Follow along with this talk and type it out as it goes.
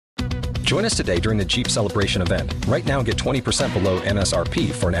Join us today during the Jeep Celebration event. Right now, get 20% below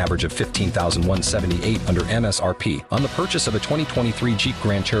MSRP for an average of $15,178 under MSRP on the purchase of a 2023 Jeep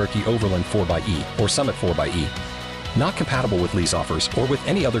Grand Cherokee Overland 4xE or Summit 4xE. Not compatible with lease offers or with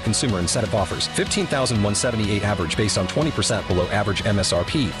any other consumer incentive offers. $15,178 average based on 20% below average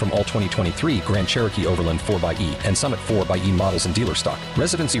MSRP from all 2023 Grand Cherokee Overland 4xE and Summit 4xE models in dealer stock.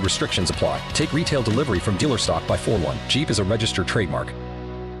 Residency restrictions apply. Take retail delivery from dealer stock by 4/1. Jeep is a registered trademark.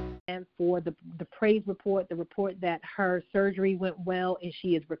 And for the praise report, the report that her surgery went well and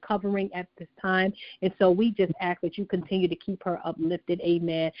she is recovering at this time. And so we just ask that you continue to keep her uplifted.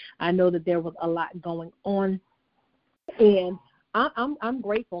 Amen. I know that there was a lot going on. And I'm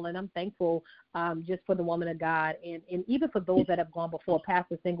grateful and I'm thankful just for the woman of God and even for those that have gone before,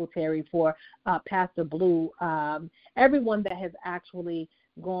 Pastor Singletary, for Pastor Blue, everyone that has actually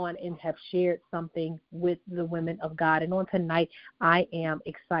gone and have shared something with the women of God. And on tonight, I am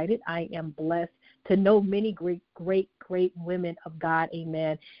excited. I am blessed to know many great women of God.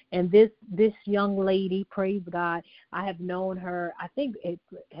 Amen. And this young lady, praise God, I have known her, I think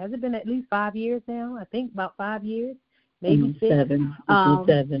has it been at least 5 years now? I think about 5 years. Maybe 6. 7.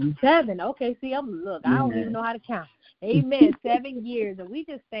 7. Okay, see, I don't even know how to count. Amen. 7 years. And we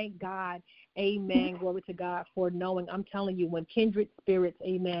just thank God, amen, glory to God, for knowing. I'm telling you, when kindred spirits,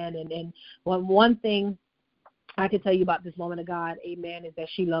 amen, and one thing I can tell you about this woman of God, amen, is that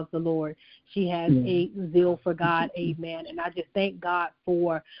she loves the Lord. She has a zeal for God, amen. And I just thank God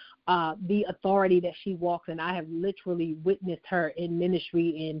for the authority that she walks in. I have literally witnessed her in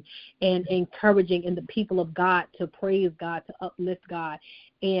ministry and encouraging in the people of God to praise God, to uplift God,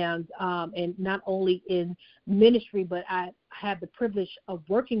 and not only in ministry, but I had the privilege of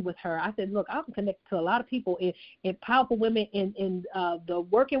working with her. I said, look, I'm connected to a lot of people in powerful women in the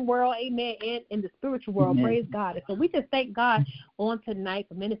working world, amen, and in the spiritual world, praise God. And so we just thank God on tonight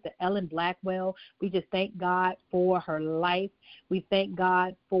for Minister Ellen Blackwell. We just thank God for her life. We thank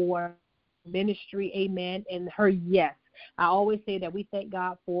God for ministry, amen, and her yes. I always say that we thank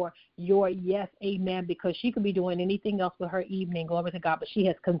God for your yes, amen, because she could be doing anything else with her evening, glory to God, but she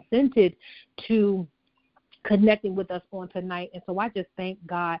has consented to connecting with us on tonight. And so I just thank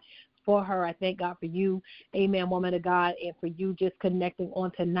God for her. I thank God for you, amen, woman of God, and for you just connecting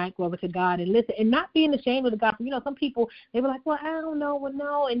on tonight, glory to God. And listen, and not being ashamed of the gospel. You know, some people, they were like, well, I don't know,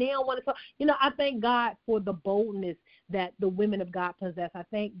 and they don't want to talk. You know, I thank God for the boldness that the women of God possess. I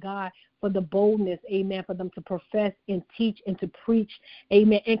thank God for the boldness, amen, for them to profess and teach and to preach,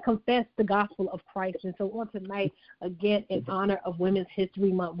 amen, and confess the gospel of Christ. And so on tonight, again, in honor of Women's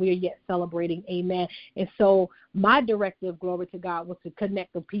History Month, we're yet celebrating, amen. And so my directive, glory to God, was to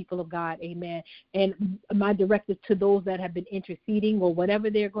connect the people of God, amen. And my directive to those that have been interceding or whatever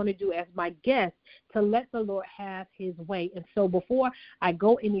they're going to do as my guest, to let the Lord have his way. And so before I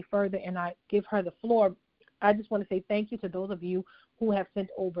go any further and I give her the floor, I just want to say thank you to those of you who have sent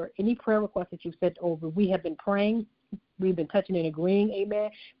over any prayer requests that you've sent over. We have been praying. We've been touching and agreeing,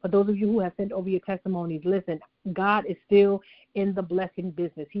 amen. For those of you who have sent over your testimonies, listen, God is still in the blessing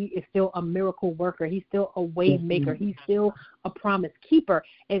business. He is still a miracle worker. He's still a way maker. He's still a promise keeper.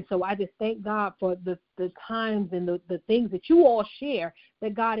 And so I just thank God for the times and the things that you all share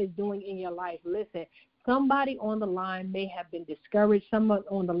that God is doing in your life. Listen, somebody on the line may have been discouraged. Someone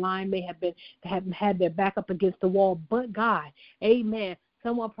on the line may have had their back up against the wall, but God, amen.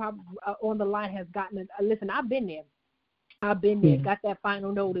 Someone probably on the line has gotten listen, I've been there. Got that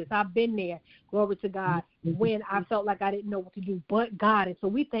final notice. I've been there, glory to God, when I felt like I didn't know what to do, but God. And so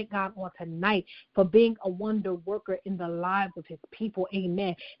we thank God on tonight for being a wonder worker in the lives of his people,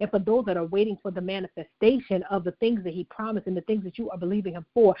 amen. And for those that are waiting for the manifestation of the things that he promised and the things that you are believing him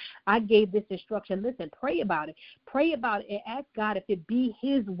for, I gave this instruction. Listen, pray about it. Pray about it and ask God if it be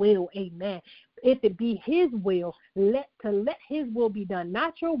his will, amen. If it be his will, let his will be done.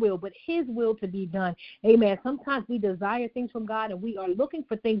 Not your will, but his will to be done. Amen. Sometimes we desire things from God and we are looking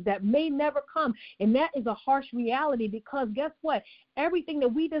for things that may never come. And that is a harsh reality because guess what? Everything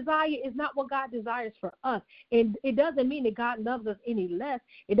that we desire is not what God desires for us. And it doesn't mean that God loves us any less.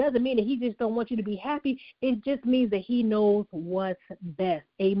 It doesn't mean that he just don't want you to be happy. It just means that he knows what's best.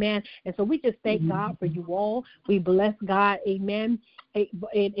 Amen. And so we just thank God for you all. We bless God. Amen.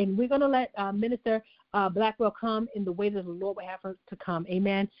 And we're going to let Minister Blackwell come in the way that the Lord will have her to come.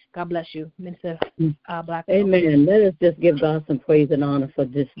 Amen. God bless you, Minister Blackwell. Amen. Let us just give God some praise and honor for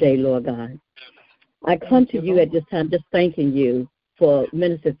this day, Lord God. I come to you at this time just thanking you for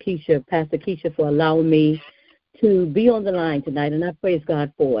Minister Keisha, Pastor Keisha, for allowing me to be on the line tonight, and I praise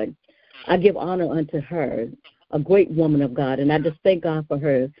God for it. I give honor unto her, a great woman of God, and I just thank God for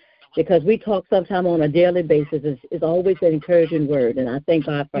her because we talk sometime on a daily basis. It's always an encouraging word, and I thank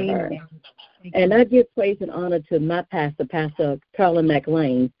God for her. And I give praise and honor to my pastor, Pastor Carolyn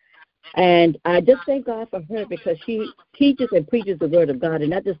McLean. And I just thank God for her because she teaches and preaches the word of God,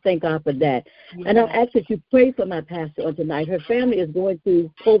 and I just thank God for that. Yeah. And I ask that you pray for my pastor on tonight. Her family is going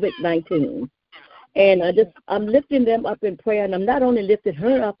through COVID-19. And I'm lifting them up in prayer, and I'm not only lifting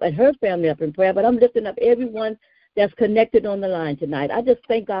her up and her family up in prayer, but I'm lifting up everyone that's connected on the line tonight. I just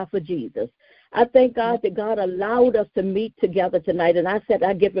thank God for Jesus. I thank God that God allowed us to meet together tonight, and I said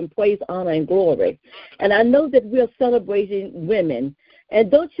I give him praise, honor, and glory. And I know that we're celebrating women. And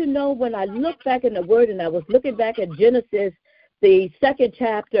don't you know, when I look back in the Word, and I was looking back at Genesis, the 2nd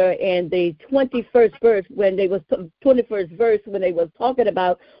chapter and the 21st verse, when they was talking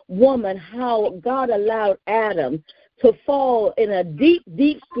about woman, how God allowed Adam to fall in a deep,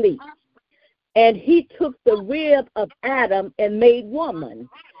 deep sleep. And he took the rib of Adam and made woman.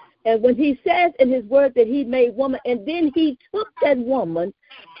 And when he says in his word that he made woman, and then he took that woman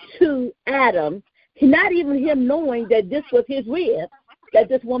to Adam, not even him knowing that this was his rib, that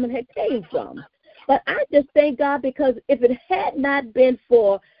this woman had came from. But I just thank God, because if it had not been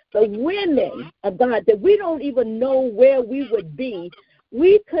for the women of God, that we don't even know where we would be,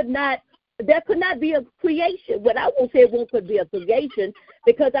 there could not be a creation. But I won't say it could be a creation,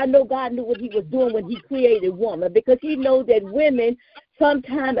 because I know God knew what he was doing when he created woman, because he knows that women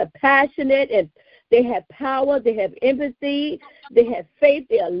sometimes are passionate, and they have power, they have empathy, they have faith,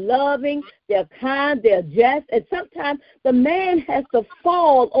 they are loving, they're kind, they're just, and sometimes the man has to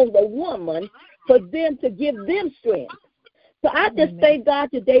fall on the woman for them to give them strength. So I just thank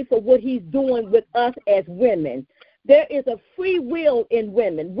God today for what he's doing with us as women. There is a free will in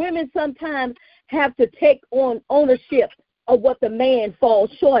women. Women sometimes have to take on ownership of what the man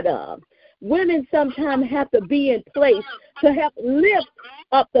falls short of. Women sometimes have to be in place to help lift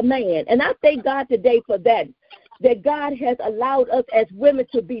up the man. And I thank God today for that God has allowed us as women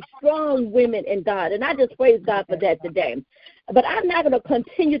to be strong women in God. And I just praise God for that today. But I'm not going to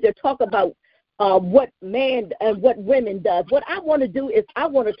continue to talk about what man and what women does. What I want to do is I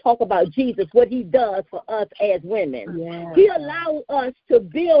want to talk about Jesus, what he does for us as women. Yeah. He allows us to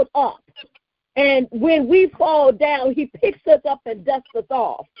build up. And when we fall down, he picks us up and dusts us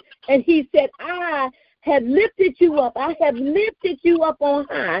off. And he said, I have lifted you up. I have lifted you up on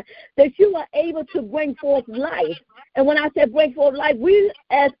high, that you are able to bring forth life. And when I said bring forth life, we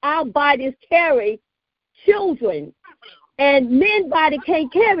as our bodies carry children. And men's body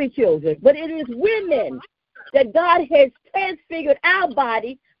can't carry children. But it is women that God has transfigured our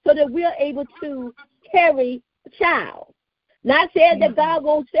body so that we are able to carry a child. Not saying that God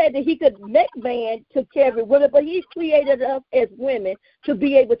won't say that he could make man to carry women, but he created us as women to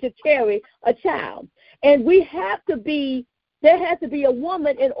be able to carry a child. And there has to be a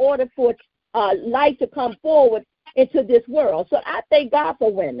woman in order for life to come forward into this world. So I thank God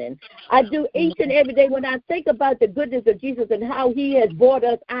for women. I do each and every day when I think about the goodness of Jesus and how he has brought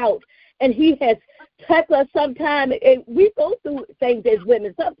us out, and he has touched us. Sometimes we go through things as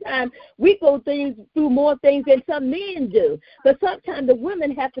women. Sometimes we go through more things than some men do. But sometimes the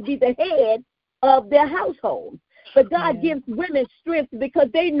women have to be the head of their household. But God gives women strength because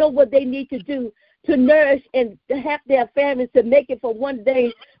they know what they need to do to nourish and to help their families to make it from one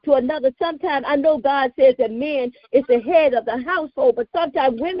day to another. Sometimes I know God says that men is the head of the household, but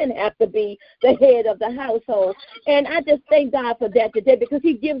sometimes women have to be the head of the household. And I just thank God for that today, because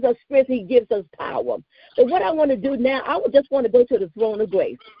he gives us strength, he gives us power. So what I want to do now, I would just want to go to the throne of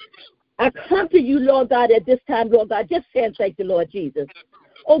grace. I come to you, Lord God, at this time, Lord God, just saying thank you, Lord Jesus.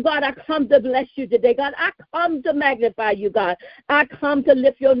 Oh, God, I come to bless you today, God. I come to magnify you, God. I come to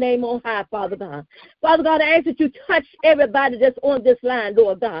lift your name on high, Father God. Father God, I ask that you touch everybody that's on this line,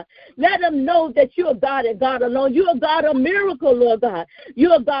 Lord God. Let them know that you're God and God alone. You're a God of miracle, Lord God.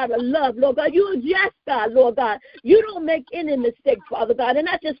 You're a God of love, Lord God. You're a just God, Lord God. You don't make any mistakes, Father God. And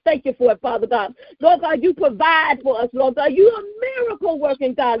I just thank you for it, Father God. Lord God, you provide for us, Lord God. You're a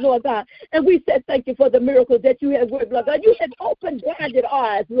miracle-working God, Lord God. And we said thank you for the miracles that you have worked, Lord God. You have opened blinded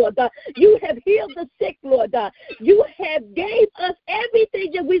eyes, Lord God. You have healed the sick, Lord God. You have gave us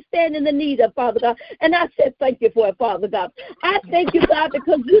everything that we stand in the need of, Father God. And I said thank you for it, Father God. I thank you, God,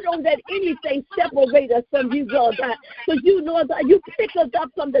 because you don't let anything separate us from you, Lord God. Because you, Lord God, you pick us up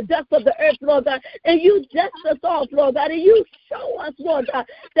from the dust of the earth, Lord God, and you dust us off, Lord God, and you show us, Lord God,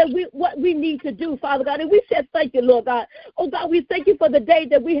 that what we need to do, Father God. And we said thank you, Lord God. Oh, God, we thank you for the day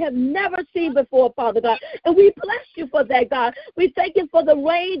that we have never seen before, Father God. And we bless you for that, God. We thank you for the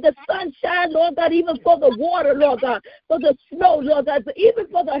rain, the sunshine, Lord God, even for the water, Lord God, for the snow, Lord Lord God, even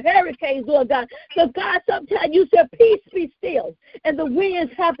for the hurricanes, Lord God. So, God, sometimes you said, peace be still, and the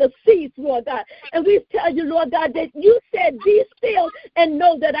winds have to cease, Lord God. And we tell you, Lord God, that you said, be still and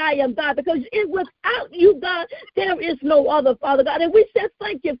know that I am God, because without you, God, there is no other, Father God. And we said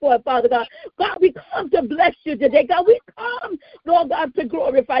thank you for it, Father God. God, we come to bless you today, God. We come, Lord God, to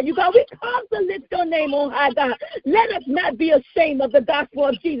glorify you, God. We come to lift your name on high, God. Let us not be ashamed of the gospel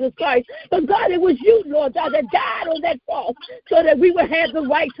of Jesus Christ. But, God, it was you, Lord God, that died on that cross so that we would have the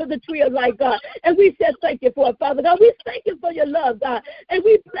right to the tree of life, God. And we said thank you for it, Father God. We thank you for your love, God. And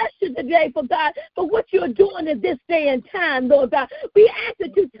we bless you today, for God, for what you're doing in this day and time, Lord God. We ask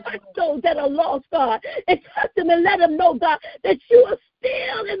that you touch those that are lost, God, and touch them and let them know, God, that you are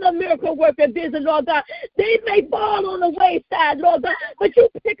still in the miracle working business, Lord God. They may fall on the wayside, Lord God, but you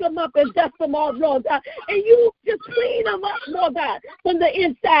pick them up and dust them off, Lord God, and you just clean them up, Lord God, from the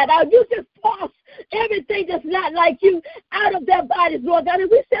inside out. You just toss everything that's not like you out of their bodies, Lord God. And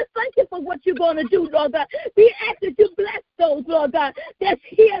we said thank you for what you're going to do, Lord God. We ask that you bless those, Lord God, that's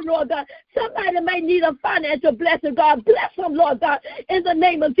here, Lord God. Somebody may need a financial blessing, God. Bless them, Lord God, in the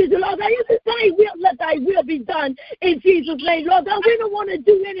name of Jesus, Lord God. Let thy will be done in Jesus' name, Lord God. We don't want to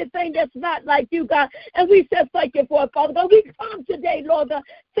do anything that's not like you, God. And we said thank you for it, Father God. We come today, Lord God,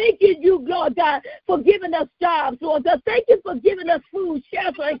 thanking you, Lord God, for giving us jobs, Lord God. Thank you for giving us food,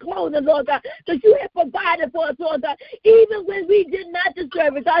 shelter, and clothing, Lord God, because you have provided for us, Lord God. Even when we did not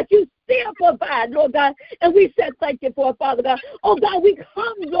deserve it, God, you still provide, Lord God. And we said thank you for it, Father God. Oh, God, we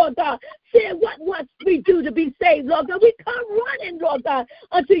come, Lord God, saying what must we do to be saved, Lord God. We come running, Lord God,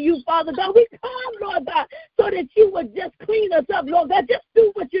 unto you, Father God. We come, Lord God, so that you would just clean us up, Lord God. Just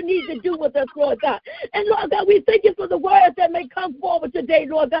do what you need to do with us, Lord God. And, Lord God, we thank you for the words that may come forward today,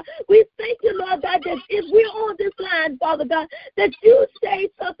 Lord God. We thank you, Lord God, that if we're on this line, Father God, that you say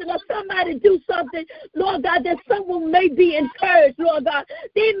something or somebody do something, Lord God, that someone may be encouraged, Lord God.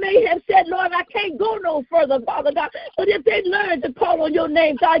 They may have said, Lord, I can't go no further, Father God. But if they learn to call on your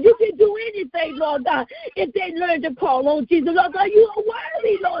name, God, you can do anything, Lord God. If they learn to call on Jesus, Lord God, you are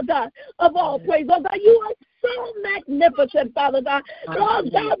worthy, Lord God, of all praise. Lord God, you are so magnificent, Father God.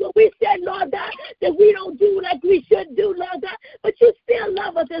 Lord God, but we said, Lord God, that we don't do like we should do, Lord God, but you still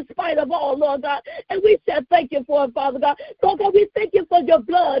love us in spite of all, Lord God. And we said thank you for it, Father God. Lord God, we thank you for your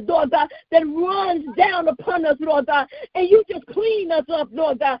blood, Lord God, that runs down upon us, Lord God, and you just clean us up,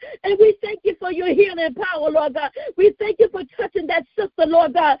 Lord God. And we thank you for your healing power, Lord God. We thank you for touching that sister,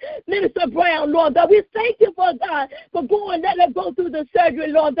 Lord God, Minister Brown, Lord God. We thank you for, God, for let her go through the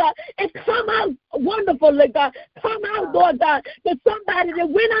surgery, Lord God, and come out wonderfully, God. Come out, Lord God, that somebody that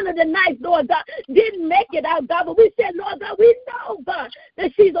went under the knife, Lord God, didn't make it out, God. But we said, Lord God, we know, God,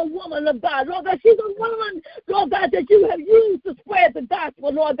 that she's a woman of God. Lord God, she's a woman, Lord God, that you have used to spread the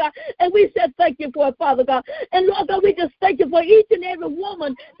gospel, Lord God. And we said thank you for it, Father God. And, Lord God, we just thank you for each and every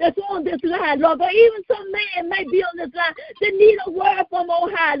woman that's on this line, Lord God. Even some man may be on this line that need a word from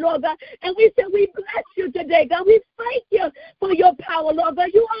on high, Lord God. And we said we bless you today, God. We thank you for your power, Lord God.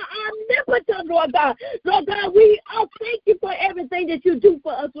 You are omnipotent, Lord God. Lord God, we thank you for everything that you do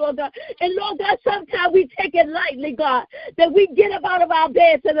for us, Lord God. And, Lord God, sometimes we take it lightly, God, that we get up out of our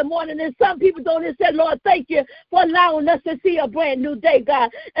beds in the morning, and some people don't and say, Lord, thank you for allowing us to see a brand new day,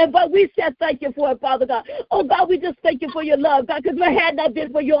 God. But we said thank you for it, Father God. Oh, God, we just thank you for your love, God, because if it had not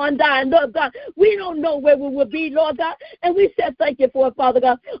been for your undying love, God, we don't know where we would be, Lord God. And we said thank you for it, Father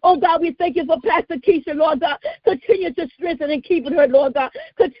God. Oh, God, we thank you for Pastor Keisha, Lord God. Continue to strengthen and keep her, Lord God.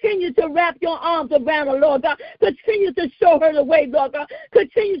 Continue to wrap your arms around her, Lord God. Continue to show her the way, Lord God.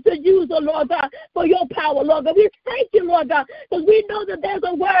 Continue to use her, Lord God, for your power, Lord God. We thank you, Lord God, because we know that there's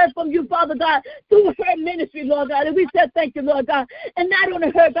a word from you, Father God, through her ministry, Lord God. And we said thank you, Lord God. And not only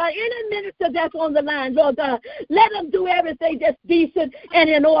her, God, any minister that's on the line, Lord God, let them do everything that's decent and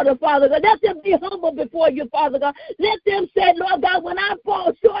in order, Father God. Let them be humble before you, Father God. Let them say, Lord God, when I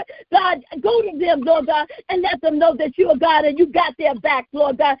fall short, God, go to them, Lord God, and let them know that you are God and you got their back,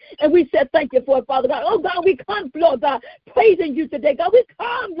 Lord God. And we said thank you for it, Father God. Oh, God, we come, Lord God, praising you today, God. We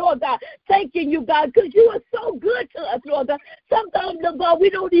come, Lord God, thanking you, God, because you are so good to us, Lord God. Sometimes, Lord God, we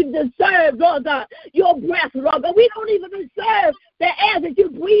don't even deserve, Lord God, your breath, Lord God. We don't even deserve the air that you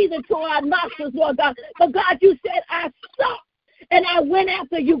breathe into our nostrils, Lord God. But, God, you said, I saw. And I went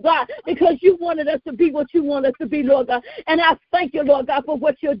after you, God, because you wanted us to be what you want us to be, Lord God. And I thank you, Lord God, for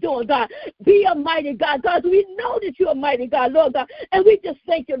what you're doing, God. Be a mighty God, God. We know that you're a mighty God, Lord God. And we just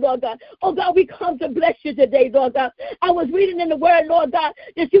thank you, Lord God. Oh, God, we come to bless you today, Lord God. I was reading in the word, Lord God,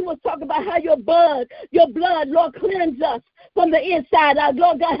 that you was talking about how your blood, Lord, cleanse us from the inside out,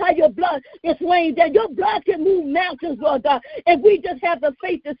 Lord God, how your blood is weighing down. Your blood can move mountains, Lord God. If we just have the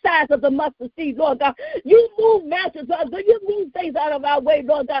faith the size of the mustard seed, Lord God. You move mountains, Lord God. You move things out of our way,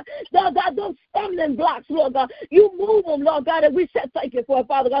 Lord God. Lord God, those stumbling blocks, Lord God, you move them, Lord God, and we say thank you for it,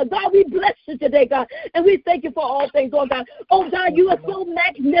 Father God. God, we bless you today, God, and we thank you for all things, Lord God. Oh, God, you are so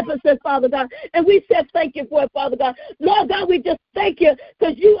magnificent, Father God, and we say thank you for it, Father God. Lord God, we just thank you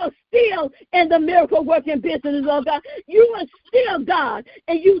because you are still in the miracle working business, Lord God. You are still God,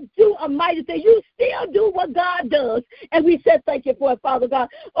 and you do a mighty thing. You still do what God does, and we say thank you for it, Father God.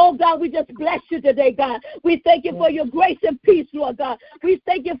 Oh, God, we just bless you today, God. We thank you for your grace and peace, Lord God. We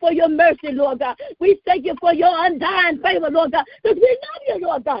thank you for your mercy, Lord God. We thank you for your undying favor, Lord God, because we love you,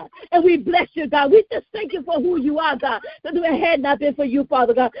 Lord God, and we bless you, God. We just thank you for who you are, God, because if it had not been for you,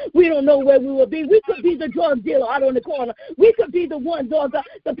 Father God, we don't know where we would be. We could be the drug dealer out on the corner. We could be the one, Lord God,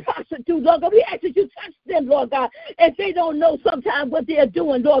 the prostitute, Lord God. We ask that you touch them, Lord God, if they don't know sometimes what they're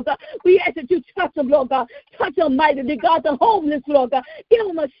doing, Lord God. We ask that you touch them, Lord God. Touch them mightily, God, the homeless, Lord God. Give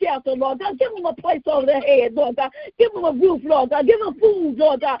them a shelter, Lord God. Give them a place over their head, Lord God. Give them a roof, Lord God. Give them food,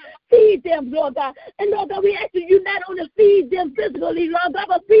 Lord God. Feed them, Lord God. And, Lord God, we ask that you not only feed them physically, Lord God,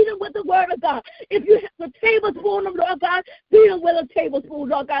 but feed them with the word of God. If you have a tablespoon of, Lord God, feed them with a tablespoon,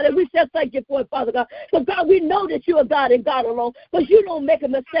 Lord God. And we say thank you for it, Father God. Because, God, we know that you are God and God alone. Because you don't make a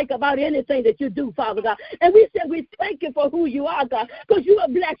mistake about anything that you do, Father God. And we say we thank you for who you are, God. Because you are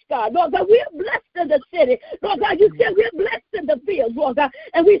blessed, God. Lord God, we are blessed in the city. Lord God, you said we're blessed in the fields, Lord God.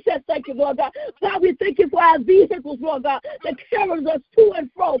 And we say thank you, Lord God. God, we thank you for our vehicles, Lord God, that carries us to and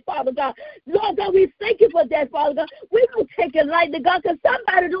fro, Father God. Lord God, we thank you for that, Father God. We don't take it lightly, God, because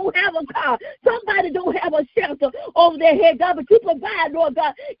somebody don't have a car. Somebody don't have a shelter over their head, God, but you provide, Lord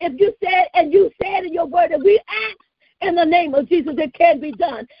God. If you said, and you said in your word that we ask, in the name of Jesus, it can be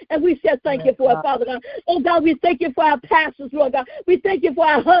done. And we say thank you for it, Father God. Oh, God, we thank you for our pastors, Lord God. We thank you for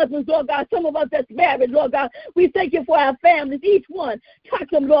our husbands, Lord God. Some of us that's married, Lord God. We thank you for our families, each one. Touch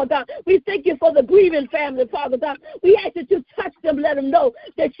them, Lord God. We thank you for the grieving family, Father God. We ask that you touch them, let them know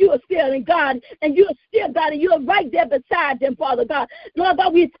that you are still in God, and you are still God, and you are right there beside them, Father God. Lord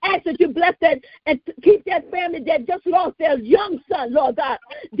God, we ask that you bless that and keep that family that just lost their young son, Lord God.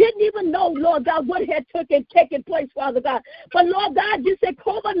 Didn't even know, Lord God, what had taken place, Father God. But, Lord God, you said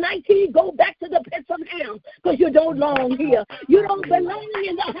COVID-19, go back to the pits of hell because you don't belong here. You don't belong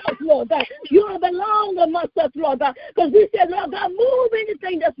in the house, Lord God. You don't belong amongst us, Lord God, because we said, Lord God, move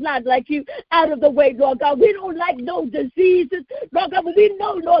anything that's not like you out of the way, Lord God. We don't like no diseases, Lord God, but we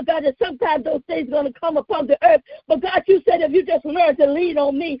know, Lord God, that sometimes those things are going to come upon the earth. But, God, you said if you just learn to lean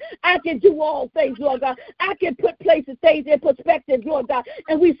on me, I can do all things, Lord God. I can put things in perspective, Lord God.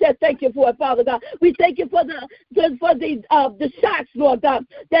 And we said thank you for it, Father God. We thank you for the shots, Lord God,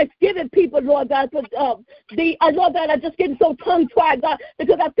 that's giving people, Lord God, for Lord God, I'm just getting so tongue-tied, God,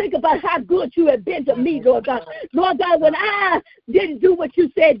 because I think about how good you have been to me, Lord God. Lord God, when I didn't do what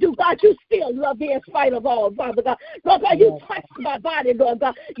you said do, God, you still love me in spite of all, Father God. Lord God, you touched my body, Lord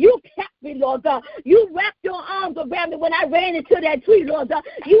God. You kept me, Lord God. You wrapped your arms around me when I ran into that tree, Lord God.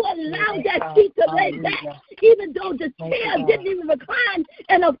 You allowed that seat to lay back, even though the chair didn't even recline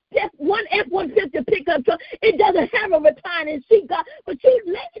in a one F-150 pickup truck. It doesn't have a reclining seat, God, but you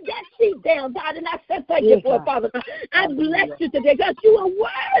laid that seat down, God, and I said thank you for it, Father God. I bless you today, God. You are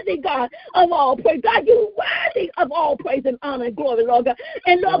worthy, God, of all praise. God, you are worthy of all praise and honor and glory, Lord God.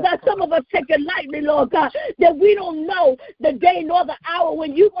 And, Lord God, some of us take it lightly, Lord God, that we don't know the day nor the hour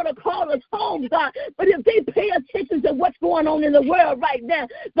when you're going to call us home, God. But if they pay attention to what's going on in the world right now,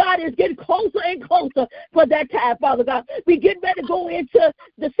 God is getting closer and closer for that time, Father God. We get ready to go into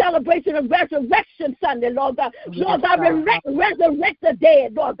the celebration of Resurrection Sunday, Lord God. Lord God, resurrect the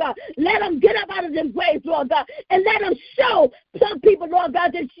dead, Lord God. Let them get up out of them graves, Lord God, and let them show some people, Lord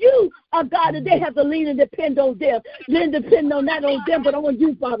God, that you are God, and they have to lean and depend on them. Lean and depend on not on them, but on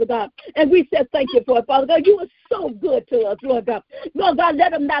you, Father God. And we said thank you for it, Father God. You are so good to us, Lord God. Lord God,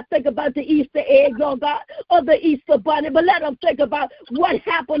 let them not think about the Easter egg, Lord God, or the Easter bunny, but let them think about what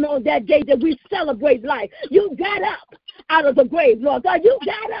happened on that day that we celebrate life. You got up out of the grave, Lord God. You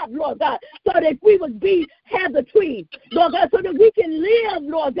got up, Lord God, so that we would have the tree, Lord God, so that we can live,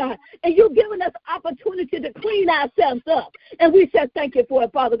 Lord God. And you've given us opportunity to clean ourselves up. And we said thank you for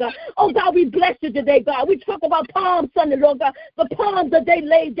it, Father God. Oh, God, we bless you today, God. We talk about Palm Sunday, Lord God, the palms that they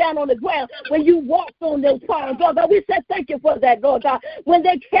laid down on the ground when you walked on those palms, Lord God. We said thank you for that, Lord God. When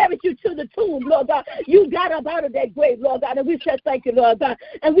they carried you to the tomb, Lord God, you got up out of that grave, Lord God. And we said thank you, Lord God.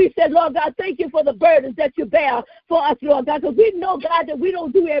 And we said, Lord God, thank you for the burdens that you bear for us, Lord God, because we know, God, that we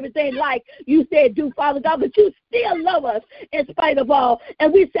don't do everything like you said do, Father God. but you still love us in spite of all.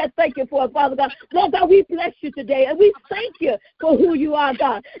 And we said thank you for it, Father God. Lord God, we bless you today, and we thank you for who you are,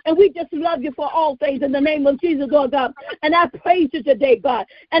 God. And we just love you for all things in the name of Jesus, Lord God. And I praise you today, God.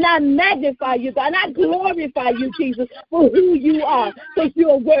 And I magnify you, God. And I glorify you, Jesus, for who you are, because you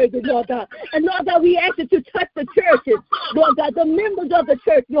are worthy, Lord God. And Lord God, we ask that you touch the churches, Lord God, the members of the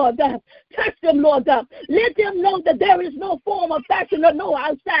church, Lord God. Touch them, Lord God. Let them know that there is no form of fashion or no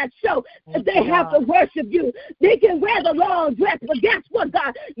outside show. If they have to worship you, they can wear the long dress. But guess what,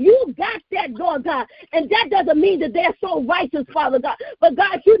 God? You got that, Lord God. And that doesn't mean that they're so righteous, Father God. But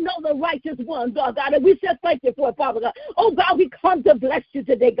God, you know the righteous ones, Lord God. And we said thank you for it, Father God. Oh, God, we come to bless you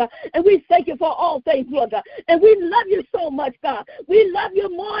today, God. And we thank you for all things, Lord God. And we love you so much, God. We love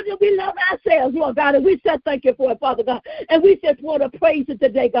you more than we love ourselves, Lord God. And we said thank you for it, Father God. And we just want to praise you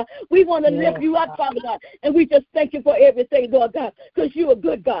today, God. We want to lift you up, Father God. And we just thank you for everything, Lord God, because you're a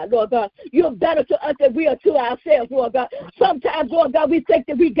good God, Lord God. You're better to us than we are to ourselves, Lord God. Sometimes, Lord God, we think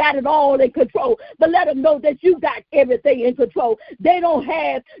that we got it all in control, but let them know that you got everything in control. They don't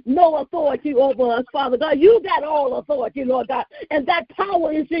have no authority over us, Father God. You got all authority, Lord God, and that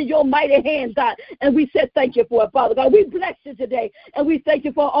power is in your mighty hand, God. And we said thank you for it, Father God. We bless you today, and we thank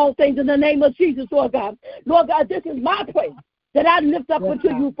you for all things in the name of Jesus, Lord God. Lord God, this is my prayer that I lift up unto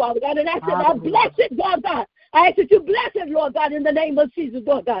you, Father God. And I said, I bless it, Lord God. I ask that you bless it, Lord God, in the name of Jesus,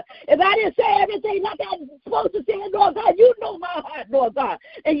 Lord God. If I didn't say everything like I'm supposed to say it, Lord God, you know my heart, Lord God.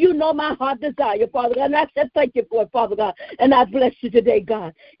 And you know my heart desire, Father God. And I said thank you for it, Father God. And I bless you today,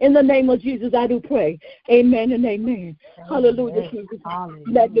 God. In the name of Jesus, I do pray. Amen and amen. Hallelujah, Jesus. Hallelujah.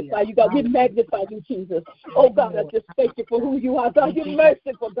 Magnify you, God. We magnify you, Jesus. Oh, God, I just thank you for who you are, God. You're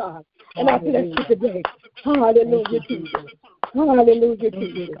merciful, God. And I bless you today. Hallelujah, Jesus. Hallelujah,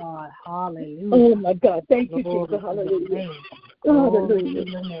 Jesus. God. Hallelujah. Oh, my God. Thank you, Jesus. Hallelujah. Hallelujah.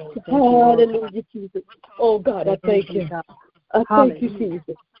 Hallelujah, Jesus. Oh, God, I thank you. I thank you,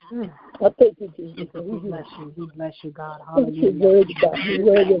 Jesus. I thank you, Jesus. We bless you. We bless you, God. Hallelujah. You're worthy, God. You're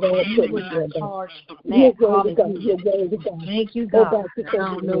worthy of all praise, God. You're worthy, God. You're worthy, God. Thank you, God. I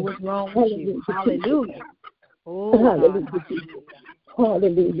don't know what's wrong with you. Hallelujah. Oh, hallelujah, Jesus.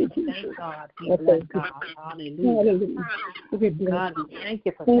 Hallelujah, Jesus. Thank God. We bless God. Hallelujah. God, we thank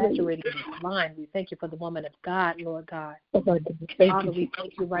you for saturating this line. We thank you for the woman of God, Lord God. Father, we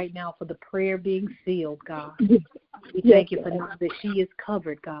thank you right now for the prayer being sealed, God. We thank you for knowing that she is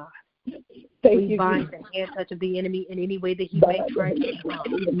covered, God. We bind the hand touch of the enemy in any way that he may try to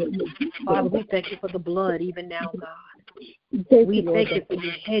come. Father, we thank you for the blood even now, God. We thank you for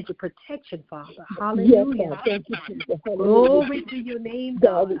your hedge of protection, Father. Hallelujah. Glory to your name,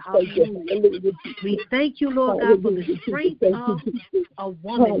 God. Hallelujah. We thank you, Lord God, for the strength of a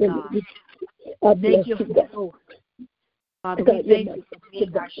woman, God. Thank you, Holy Ghost. Father, we thank you for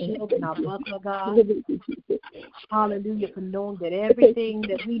being our shield and our buckler, God. Hallelujah, for knowing that everything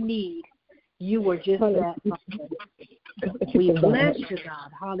that we need, you were just that, Father. We bless you,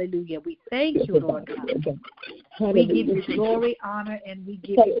 God. Hallelujah. We thank you, Lord God. We give you glory, honor, and we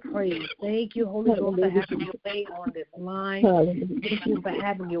give you praise. Thank you, Holy Ghost, for having your way on this line. Thank you for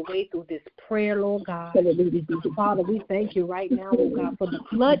having your way through this prayer, Lord God. Father, we thank you right now, oh God, for the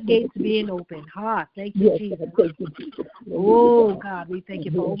floodgates being open. Thank you, Jesus. Oh, God, we thank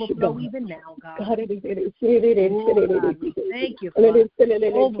you for overflow even now, God. Oh, God, we thank you for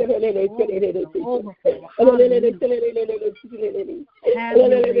overflow. Have your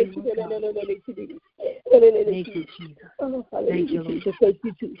way, thank you, Jesus. Thank you, Lord. Thank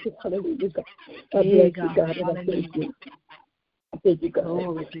you, Jesus. Hallelujah. God bless you, God. Hallelujah. Thank you, God.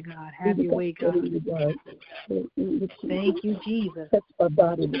 Glory to God. Have your way, God. Thank you, Jesus. Touch my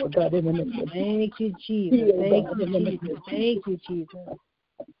body, Lord God, in the name of Thank you, Jesus. Thank you, Jesus. Thank you, Jesus.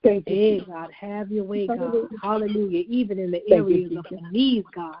 Thank you. Hey, God, have your way, God. Hallelujah. Even in the areas of the knees,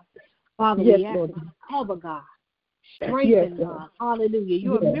 God. Father, we ask you to cover, God. Strengthen, God. Hallelujah.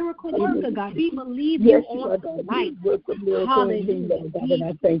 You're a miracle worker, God. We believe you on tonight. Hallelujah. Be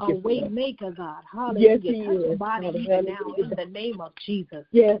a way maker, God. Hallelujah. Touch the body even now in the name of Jesus.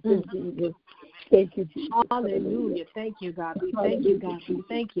 Yes, Jesus. Thank you, Jesus. Hallelujah. Thank you, God. We thank you, God. We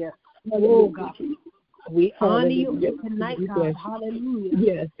thank you. Oh, God. We honor you tonight, God. Hallelujah.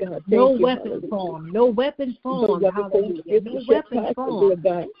 Yes, God. No weapon formed. No weapon formed. Hallelujah. No weapon formed.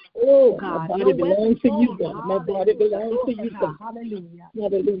 Oh, God. My No body belongs to you, God. My body belongs to you, God. Hallelujah.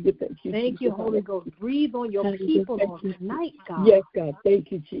 Hallelujah. Thank you. Thank you, Holy Ghost. Breathe on your people on tonight, God. Yes, God.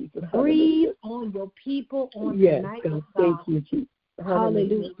 Thank you, Jesus. Breathe on your people on tonight, God. Thank you, Jesus.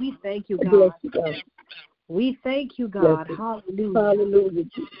 Hallelujah. We thank you, God. Bless you, God. We thank you, God. Yes. Hallelujah. Hallelujah.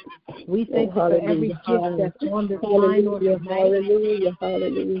 We thank you for every gift that's on this line or tonight. Hallelujah.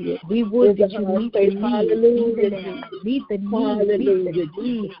 Hallelujah. We would that you meet the needs, hallelujah. Meet the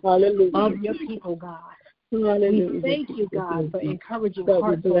needs of your people, God. Hallelujah. We thank you, God, for encouraging God,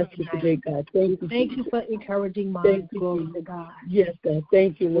 hearts we bless on you tonight. today, God. Thank you for encouraging minds. Glory to God. Yes, God.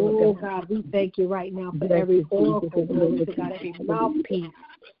 Thank you, Lord. Oh, God, we thank you right now for every oracle, glory to God, every mouthpiece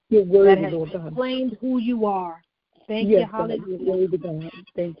that has explained who you are. Thank you, hallelujah. Glory to God.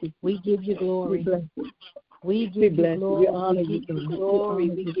 Thank you. We give you glory. We bless you. We give you glory. We honor you. We give you glory.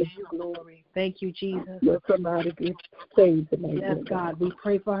 We give you glory. Thank you, Jesus. Let somebody get saved tonight. Yes, God. We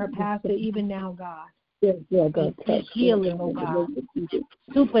pray for her pastor even now, God. Yes, Lord God. Healing, oh God.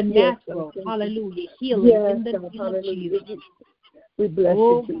 Supernatural. Hallelujah. Healing in the name of Jesus. We bless you.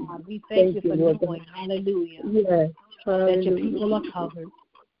 Oh, God. We thank you for knowing. Hallelujah. Yes. That your people are covered.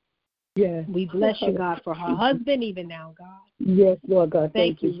 Yes. We bless you, God, for her husband even now, God. Yes, Lord God.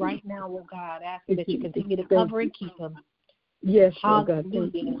 Thank you right now, oh God. Asking that you continue to cover and keep him. Yes, Lord God.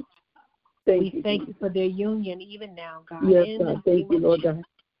 Hallelujah. We thank you for their union even now, God. Yes, God. Thank you, Lord God.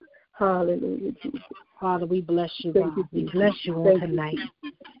 Hallelujah, Jesus. Father, we bless you, God. We bless you on tonight.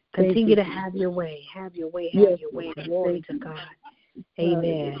 Continue to have your way. Have your way. Have your way. Glory to God.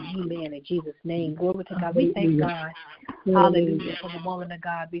 Amen. Amen. In Jesus' name. Glory to God. We thank God. Hallelujah. For the woman of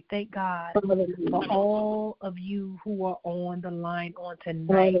God. We thank God for all of you who are on the line on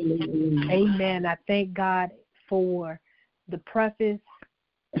tonight. Amen. I thank God for the preface,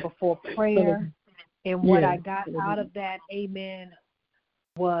 for prayer, and what I got out of that, amen,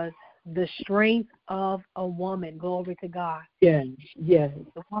 was the strength of a woman. Glory to God. Yes, yes.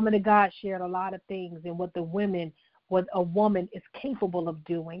 The woman of God shared a lot of things and what a woman is capable of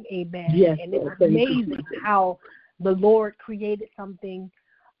doing. Amen. Yes, and it's amazing how the Lord created something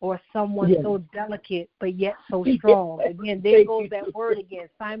or someone so delicate but yet so strong. Again, there goes that word again,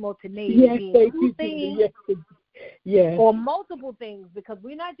 simultaneity. Yes, two things or multiple things, because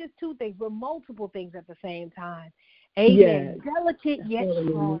we're not just two things, we're multiple things at the same time. Amen. Yes. Delicate yet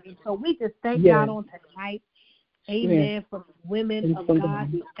strong. And so we just thank God on tonight. Amen. For the women of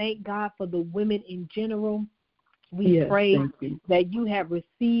God. We thank God for the women in general. We pray that you have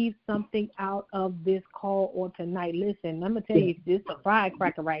received something out of this call on tonight. Listen, I'm going to tell you, this is a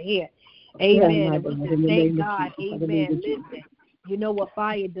firecracker right here. Amen. And we just thank God. Amen. Listen. You know what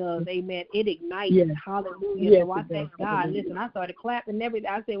fire does, amen. It ignites. Hallelujah. So I thank God. Listen, I started clapping and everything.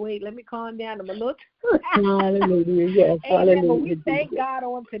 I said, wait, let me calm down. I'm going to look. Hallelujah. Yes. Amen. Hallelujah. But we thank God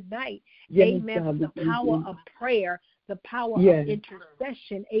on tonight. Amen. For the power of prayer, the power of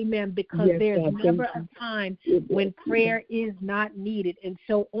intercession. Amen. Because there's never a time when prayer is not needed. And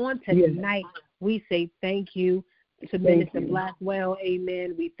so on tonight, we say thank you to Minister Blackwell.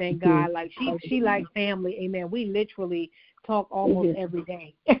 Amen. We thank God. Like she like family. Amen. We literally talk almost every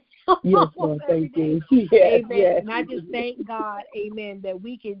day. Yes, Lord, thank you. Yes, amen. Yes. And I just thank God, amen, that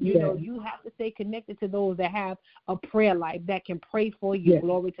we can, you know, you have to stay connected to those that have a prayer life that can pray for you.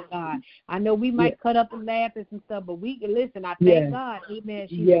 Glory to God. I know we might cut up and laugh and some stuff, but we can listen. I thank God, amen.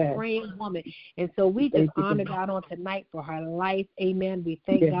 She's a praying woman. And so we just honor God on tonight for her life. Amen. We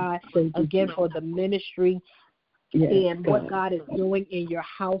thank God again for the ministry. And what God is doing in your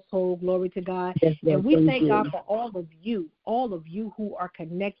household. Glory to God. And we thank God for all of you who are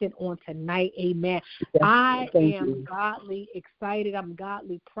connected on tonight. Amen. I am godly excited. I'm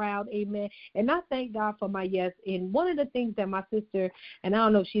godly proud. Amen. And I thank God for my yes. And one of the things that my sister, and I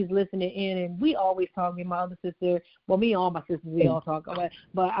don't know if she's listening in, and we always talk, me and my other sister, well, me and all my sisters, we all talk.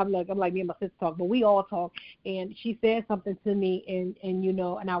 But I'm like me and my sister talk, but we all talk. And she said something to me, and you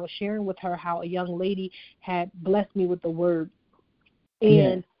know, and I was sharing with her how a young lady had blessed me with the word,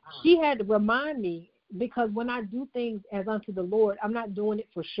 and she had to remind me, because when I do things as unto the Lord, I'm not doing it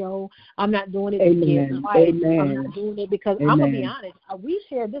for show. I'm not doing it to get likes. I'm not doing it because I'm going to be honest. We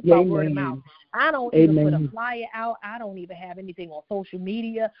share this by word of mouth. I don't even put a flyer out. I don't even have anything on social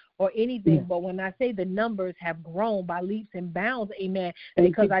media or anything. But when I say the numbers have grown by leaps and bounds, amen,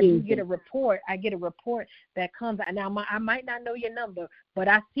 because I do get a report. I get a report that comes out. Now, I might not know your number, but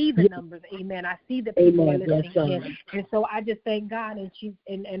I see the numbers, amen. I see the people are listening in. And so I just thank God.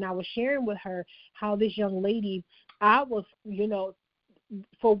 And I was sharing with her how this young lady, I was, you know,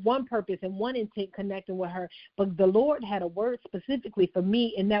 for one purpose and one intent connecting with her, but the Lord had a word specifically for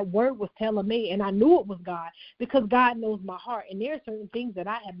me, and that word was telling me, and I knew it was God, because God knows my heart. And there are certain things that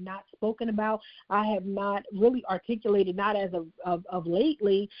I have not spoken about, I have not really articulated, not as of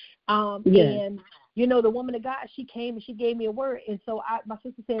lately. And you know, the woman of God, she came and she gave me a word, and so my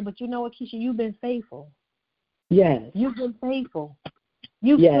sister said, but you know what, Keisha, you've been faithful. Yes, you've been faithful.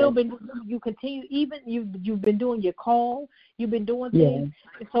 You've still been, you continue, even you've been doing your call, you've been doing things.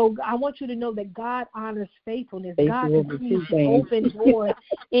 Yes. So I want you to know that God honors faithfulness. God continues to open doors.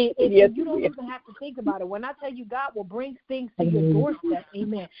 And you don't even have to think about it. When I tell you God will bring things to your doorstep,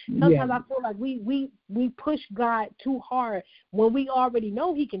 amen. Sometimes I feel like we push God too hard when we already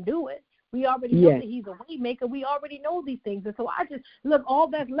know he can do it. We already know that he's a way maker. We already know these things. And so I just, look, all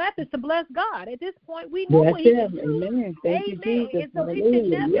that's left is to bless God. At this point, we know what he can do. Amen. Thank you, Jesus. And so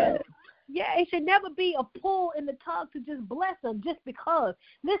it should never be a pull in the tug to just bless them just because.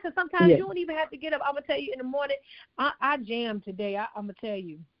 Listen, sometimes you don't even have to get up. I'm going to tell you in the morning, I jammed today. I'm going to tell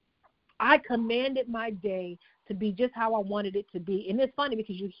you. I commanded my day to be just how I wanted it to be. And it's funny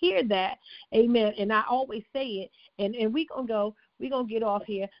because you hear that, amen, and I always say it, and we're going to get off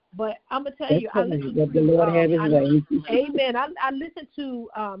here, but I'm going to tell you, I listened to, amen, I listened to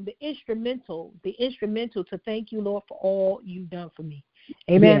the instrumental to thank you, Lord, for all you've done for me.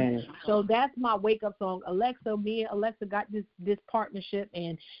 Amen. Yes. So that's my wake-up song. Me and Alexa got this partnership,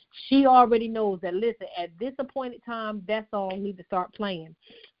 and she already knows that, listen, at this appointed time, that song needs to start playing.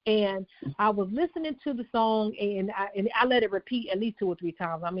 And I was listening to the song, and I let it repeat at least 2 or 3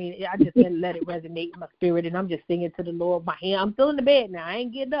 times. I mean, I just didn't let it resonate in my spirit, and I'm just singing to the Lord. I'm still in the bed now. I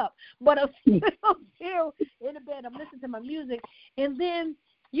ain't getting up, but I'm still in the bed. I'm listening to my music. And then,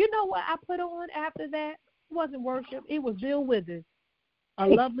 you know what I put on after that? It wasn't worship. It was Bill Withers, A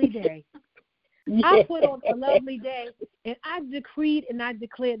Lovely Day. I put on A Lovely Day, and I decreed and I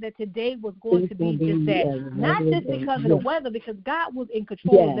declared that today was going to be just that. Not just because of the weather, because God was in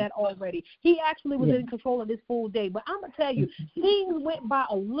control of that already. He actually was in control of this full day. But I'm going to tell you, things went by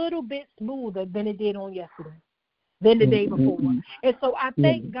a little bit smoother than it did on yesterday, than the day before. And so I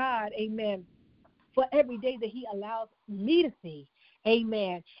thank God, amen, for every day that he allows me to see.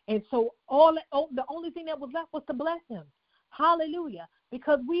 Amen. And so the only thing that was left was to bless him. Hallelujah.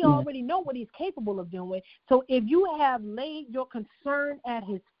 Because we already know what he's capable of doing. So if you have laid your concern at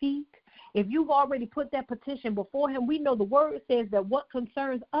his feet, if you've already put that petition before him, we know the word says that what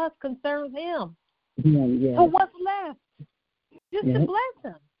concerns us concerns him. So what's left? Just to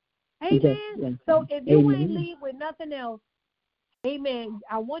bless him. Amen. So if you ain't leave with nothing else, amen,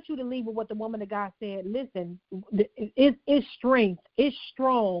 I want you to leave with what the woman of God said. Listen, it's strength. It's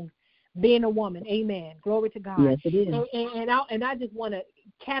strong being a woman. Amen. Glory to God. Yes, it is. And I just want to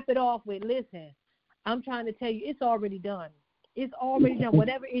cap it off with, listen, I'm trying to tell you, it's already done. It's already done.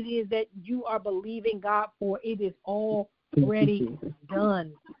 Whatever it is that you are believing God for, it is already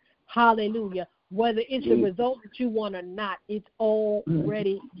done. Hallelujah. Whether it's the result that you want or not, it's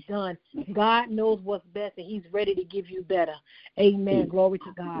already done. God knows what's best, and he's ready to give you better. Amen. Glory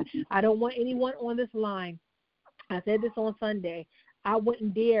to God. I don't want anyone on this line, I said this on Sunday, I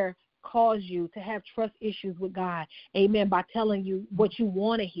wouldn't dare cause you to have trust issues with God, amen, by telling you what you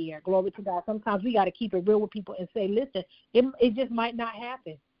want to hear. Glory to God. Sometimes we got to keep it real with people and say, listen, it just might not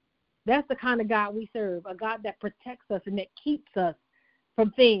happen. That's the kind of God we serve, a God that protects us and that keeps us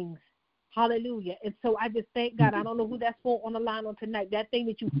from things. Hallelujah. And so I just thank God. I don't know who that's for on the line on tonight. That thing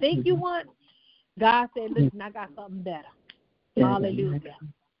that you think you want, God said, listen, I got something better. Hallelujah.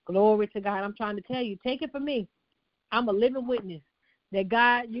 Glory to God. I'm trying to tell you, take it from me. I'm a living witness that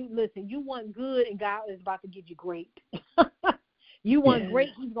God, you want good, and God is about to give you great. You want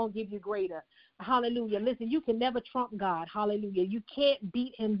great, he's going to give you greater. Hallelujah. Listen, you can never trump God. Hallelujah. You can't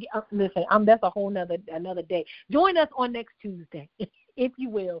beat him. Listen, that's a whole another day. Join us on next Tuesday, if you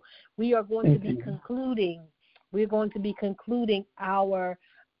will. We are going to be concluding. We're going to be concluding our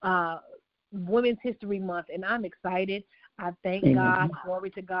Women's History Month, and I'm excited. I thank God,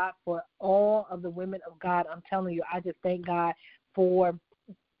 glory to God, for all of the women of God. I'm telling you, I just thank God for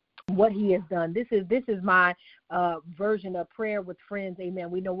what he has done. This is my version of prayer with friends. Amen.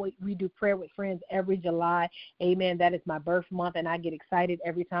 We know we do prayer with friends every July. Amen. That is my birth month, and I get excited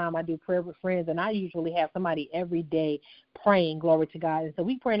every time I do prayer with friends, and I usually have somebody every day praying. Glory to God. And so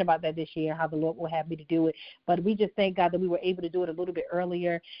we're praying about that this year, how the Lord will have me to do it. But we just thank God that we were able to do it a little bit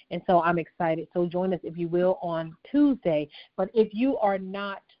earlier, and so I'm excited. So join us, if you will, on Tuesday. But if you are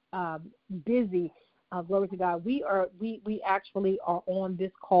not busy, glory to God, we actually are on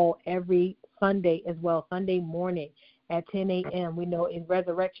this call every Sunday as well, Sunday morning at 10 a.m. We know in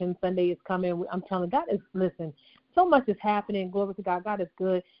Resurrection Sunday is coming. I'm telling God, listen, so much is happening. Glory to God. God is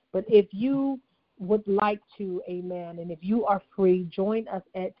good. But if you would like to, amen, and if you are free, join us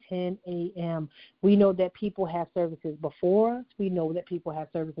at 10 a.m. We know that people have services before us. We know that people have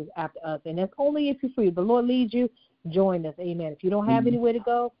services after us. And that's only if you're free. If the Lord leads you, join us. Amen. If you don't have anywhere to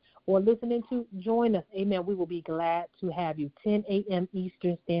go or listening to, join us. Amen. We will be glad to have you. 10 a.m.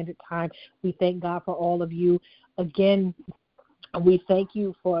 Eastern Standard Time. We thank God for all of you. Again, And we thank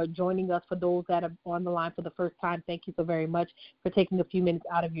you for joining us. For those that are on the line for the first time, thank you so very much for taking a few minutes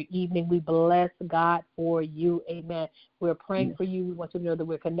out of your evening. We bless God for you. Amen. We're praying for you. We want you to know that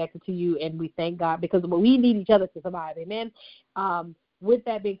we're connected to you, and we thank God because we need each other to survive. Amen. With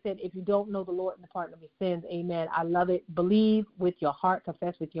that being said, if you don't know the Lord and the pardon of your sins, amen, I love it. Believe with your heart,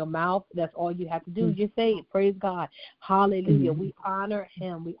 confess with your mouth. That's all you have to do. Just say it. Praise God. Hallelujah. We honor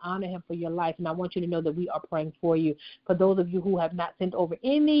him. We honor him for your life. And I want you to know that we are praying for you. For those of you who have not sent over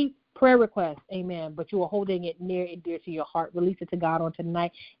any prayer requests, amen, but you are holding it near and dear to your heart, release it to God on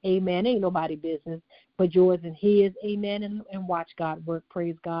tonight. Amen. Ain't nobody business but yours and his. Amen. And watch God work.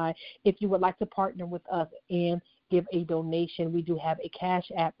 Praise God. If you would like to partner with us and give a donation, we do have a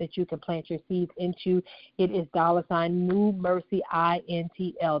cash app that you can plant your seeds into. It is $New Mercy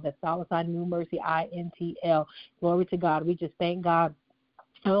INTL. That's $New Mercy INTL. Glory to God. We just thank God.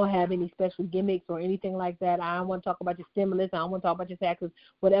 I don't have any special gimmicks or anything like that. I don't want to talk about your stimulus. I don't want to talk about your taxes.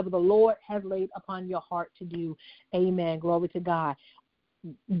 Whatever the Lord has laid upon your heart to do, amen. Glory to God.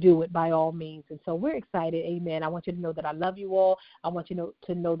 Do it by all means. And so we're excited, amen. I want you to know that I love you all. I want you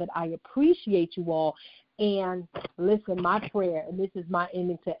to know that I appreciate you all. And listen, my prayer, and this is my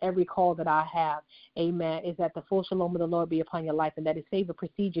ending to every call that I have, amen, is that the full shalom of the Lord be upon your life, and that his favor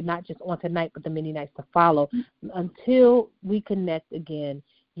precedes you, not just on tonight, but the many nights to follow. Until we connect again,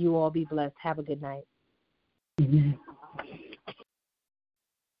 you all be blessed. Have a good night. Amen.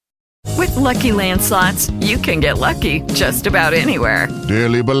 With Lucky Land Slots, you can get lucky just about anywhere.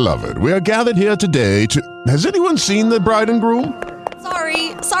 Dearly beloved, we are gathered here today to... Has anyone seen the bride and groom?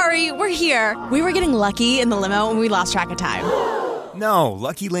 Sorry, we're here. We were getting lucky in the limo and we lost track of time. No,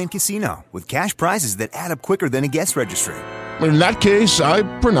 Lucky Land Casino, with cash prizes that add up quicker than a guest registry. In that case, I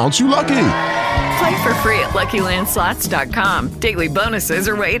pronounce you lucky. Play for free at LuckyLandSlots.com. Daily bonuses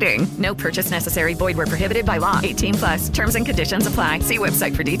are waiting. No purchase necessary. Void where prohibited by law. 18+. Terms and conditions apply. See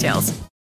website for details.